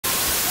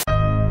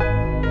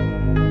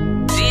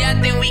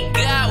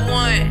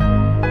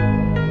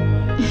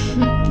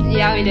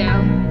we do.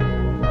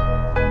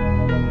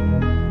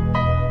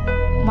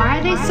 Why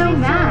are they so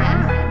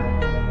mad?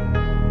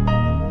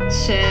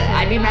 Shit,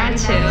 I'd be mad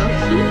too.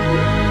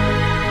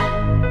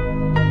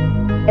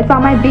 It's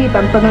on my beat,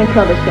 but I'm still gonna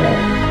kill this shit.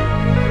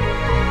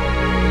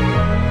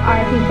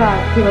 R.I.P.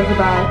 Seth, he was the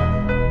best.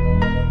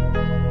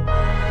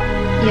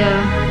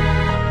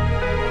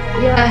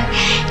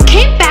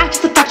 Came back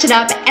just to fuck it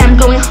up, and I'm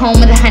going home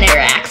with 100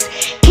 racks.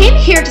 Came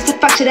here just to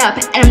fuck it up,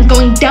 and I'm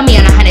going dummy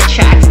on 100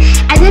 tracks.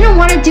 I didn't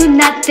want to do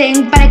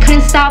nothing, but I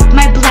couldn't stop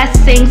my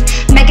blessings.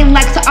 Meghane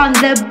likes it on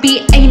the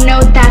beat, and you know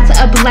that's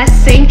a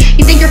blessing.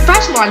 You think you're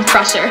fresh? Well, I'm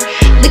fresher.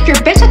 Lick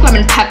your bitch like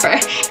lemon pepper.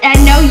 And I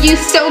know you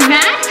so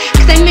mad,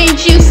 cause I made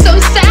you so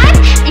sad.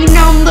 And you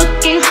know I'm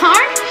looking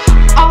hard,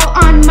 all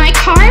on my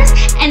cars,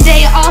 and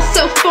they all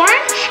so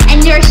foreign,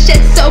 and your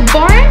shit's so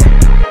boring.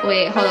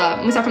 Wait, hold up,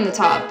 let me start from the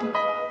top.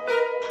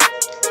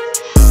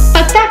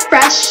 Fuck that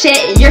fresh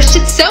shit, your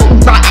shit's so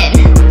rotten.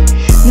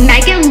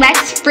 Meghane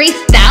Lex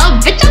freestyle,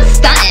 bitch, I'm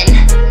stuntin'.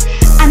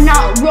 I'm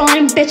not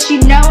rolling, bitch, you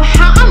know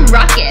how I'm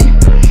rockin'.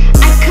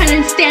 I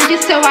couldn't stand you,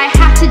 so I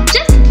had to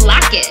just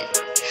block it.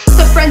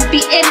 So friends be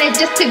in it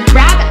just to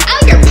grab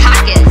out your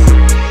pockets.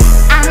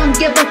 I don't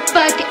give a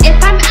fuck if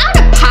I'm out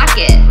of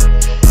pocket.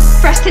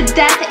 Fresh to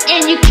death,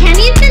 and you can't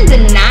even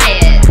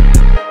deny it.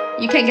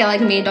 You can't get like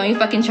me, don't you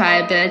fucking try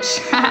it, bitch.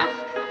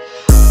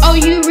 Oh,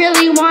 you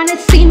really wanna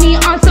see me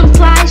on some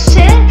fly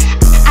shit?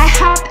 I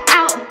hop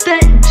out the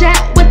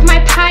jet with my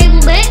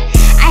pilot.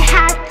 I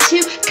had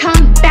to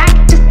come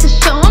back just to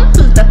show him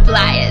who's the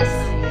flyest.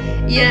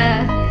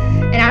 Yeah,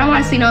 and I don't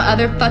wanna see no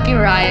other fucking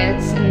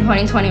riots in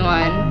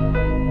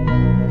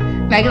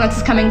 2021. Meghane Lex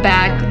is coming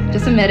back,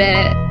 just admit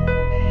it.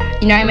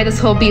 You know I made this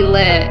whole beat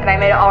lit, and I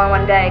made it all in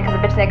one day, cause the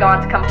bitch nigga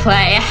wants to come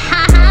play.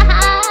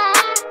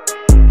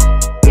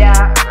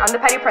 Yeah, I'm the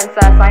petty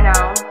princess, I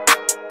know.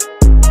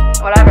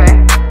 Whatever. It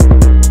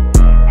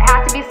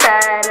had to be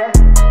said.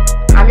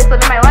 I'm just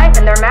living my life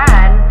and they're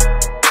mad.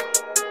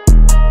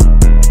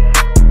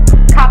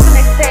 Cop the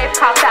mixtape,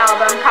 cop the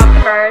album, cop the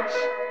merch.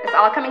 It's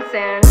all coming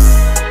soon.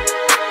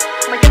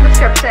 Link in the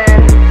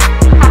description.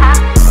 Haha.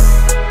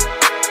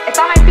 It's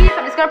on my feed, so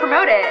I'm just gonna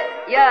promote it.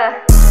 Yeah.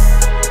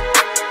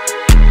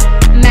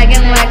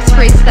 Meghane Lex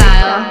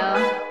freestyle.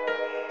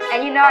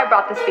 And you know I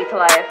brought this beat to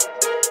life.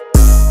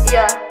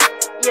 Yeah.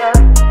 Yeah,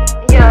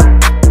 yeah.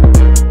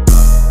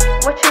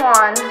 What you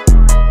on?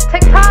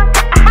 TikTok?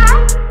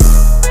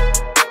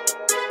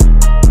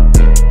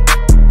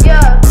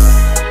 Yeah,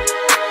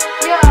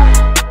 yeah.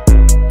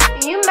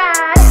 You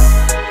mad?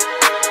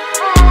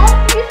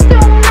 Oh, you so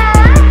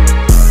mad?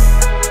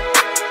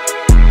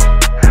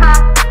 Ha,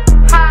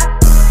 ha.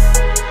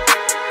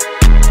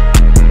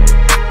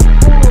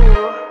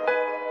 Ooh.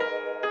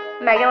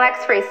 Meghane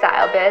Lex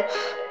freestyle, bitch.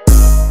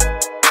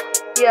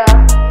 Yeah,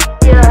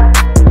 yeah,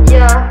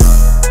 yeah.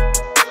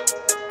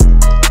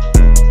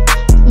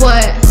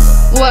 What?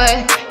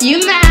 You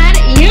mad?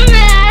 You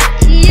mad?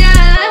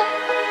 Yeah.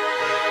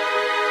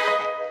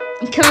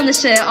 I'm killing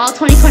this shit all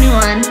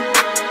 2021.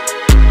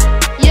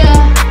 Yeah,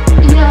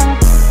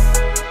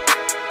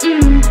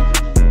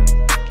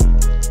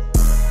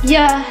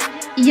 yeah.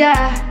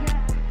 Yeah.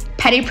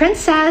 Petty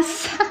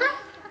princess.